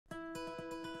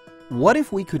What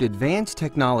if we could advance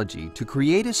technology to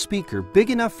create a speaker big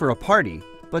enough for a party,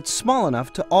 but small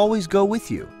enough to always go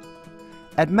with you?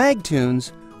 At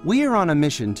MagTunes, we are on a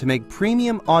mission to make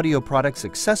premium audio products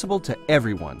accessible to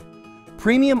everyone.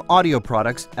 Premium audio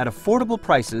products at affordable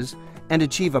prices and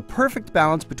achieve a perfect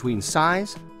balance between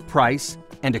size, price,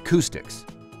 and acoustics.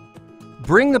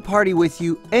 Bring the party with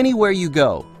you anywhere you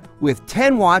go with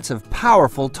 10 watts of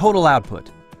powerful total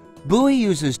output. Buoy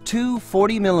uses two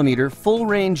 40mm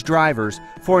full-range drivers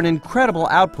for an incredible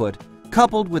output,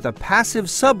 coupled with a passive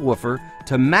subwoofer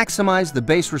to maximize the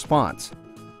bass response.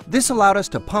 This allowed us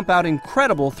to pump out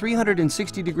incredible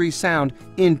 360-degree sound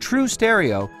in true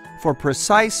stereo for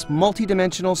precise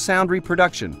multidimensional sound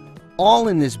reproduction, all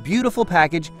in this beautiful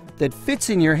package that fits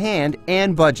in your hand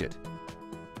and budget.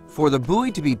 For the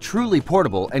Buoy to be truly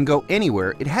portable and go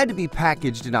anywhere, it had to be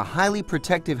packaged in a highly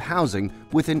protective housing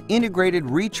with an integrated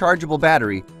rechargeable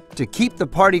battery to keep the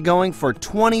party going for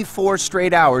 24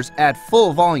 straight hours at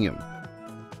full volume.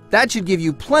 That should give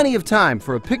you plenty of time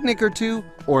for a picnic or two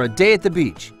or a day at the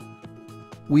beach.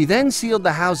 We then sealed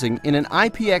the housing in an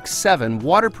IPX7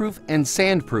 waterproof and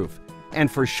sandproof, and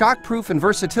for shockproof and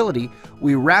versatility,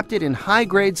 we wrapped it in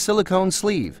high-grade silicone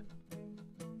sleeve.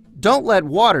 Don't let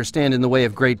water stand in the way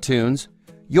of great tunes.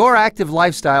 Your active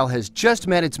lifestyle has just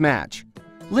met its match.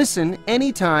 Listen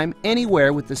anytime,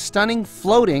 anywhere with the stunning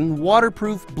floating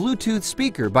waterproof Bluetooth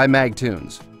speaker by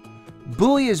MagTunes.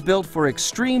 Buoy is built for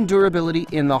extreme durability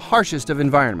in the harshest of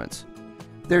environments.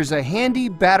 There's a handy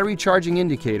battery charging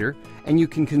indicator, and you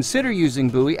can consider using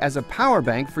Buoy as a power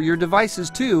bank for your devices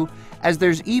too, as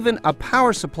there's even a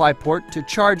power supply port to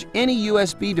charge any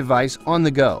USB device on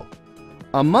the go.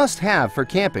 A must-have for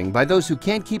camping by those who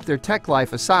can't keep their tech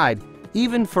life aside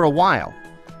even for a while.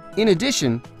 In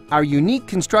addition, our unique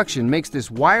construction makes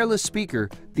this wireless speaker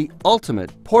the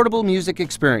ultimate portable music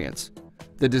experience.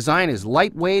 The design is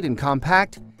lightweight and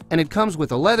compact, and it comes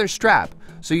with a leather strap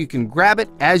so you can grab it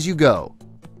as you go.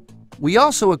 We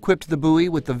also equipped the Buoy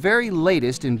with the very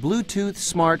latest in Bluetooth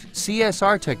Smart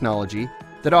CSR technology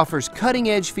that offers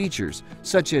cutting-edge features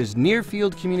such as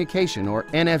near-field communication or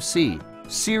NFC,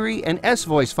 Siri and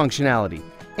S-Voice functionality,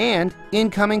 and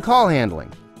incoming call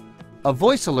handling. A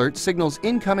voice alert signals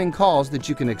incoming calls that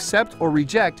you can accept or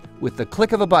reject with the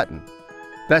click of a button.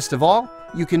 Best of all,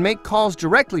 you can make calls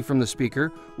directly from the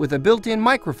speaker with a built-in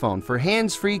microphone for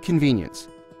hands-free convenience.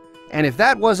 And if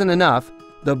that wasn't enough,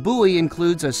 the Buoy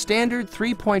includes a standard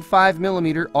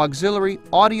 3.5mm auxiliary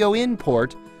audio-in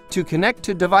port to connect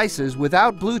to devices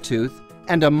without Bluetooth,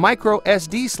 and a micro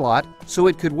SD slot so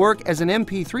it could work as an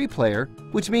MP3 player,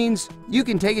 which means you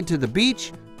can take it to the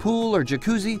beach, pool, or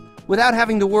jacuzzi without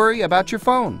having to worry about your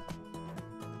phone.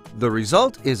 The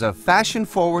result is a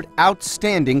fashion-forward,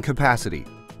 outstanding capacity,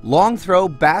 long-throw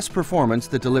bass performance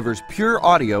that delivers pure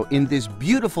audio in this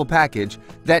beautiful package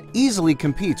that easily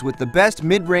competes with the best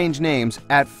mid-range names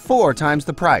at 4 times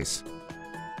the price.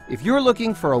 If you're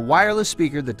looking for a wireless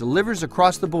speaker that delivers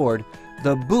across the board,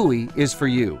 the Buoy is for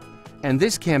you. And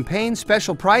this campaign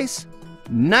special price,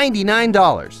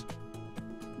 $99.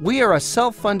 We are a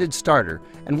self-funded starter,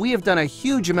 and we have done a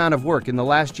huge amount of work in the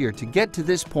last year to get to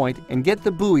this point and get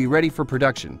the Buoy ready for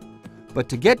production. But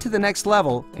to get to the next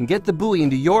level and get the Buoy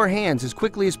into your hands as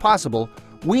quickly as possible,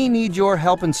 we need your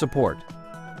help and support.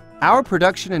 Our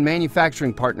production and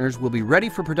manufacturing partners will be ready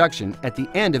for production at the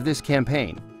end of this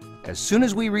campaign. As soon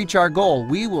as we reach our goal,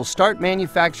 we will start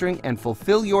manufacturing and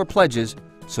fulfill your pledges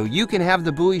so you can have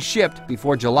the Buoy shipped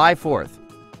before July 4th.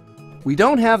 We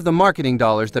don't have the marketing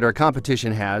dollars that our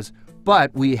competition has,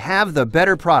 but we have the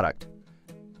better product.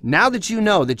 Now that you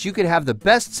know that you could have the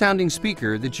best sounding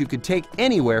speaker that you could take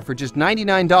anywhere for just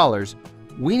 $99,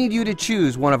 we need you to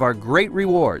choose one of our great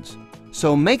rewards.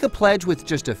 So make a pledge with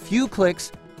just a few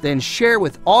clicks, then share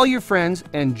with all your friends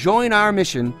and join our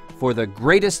mission for the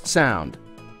greatest sound.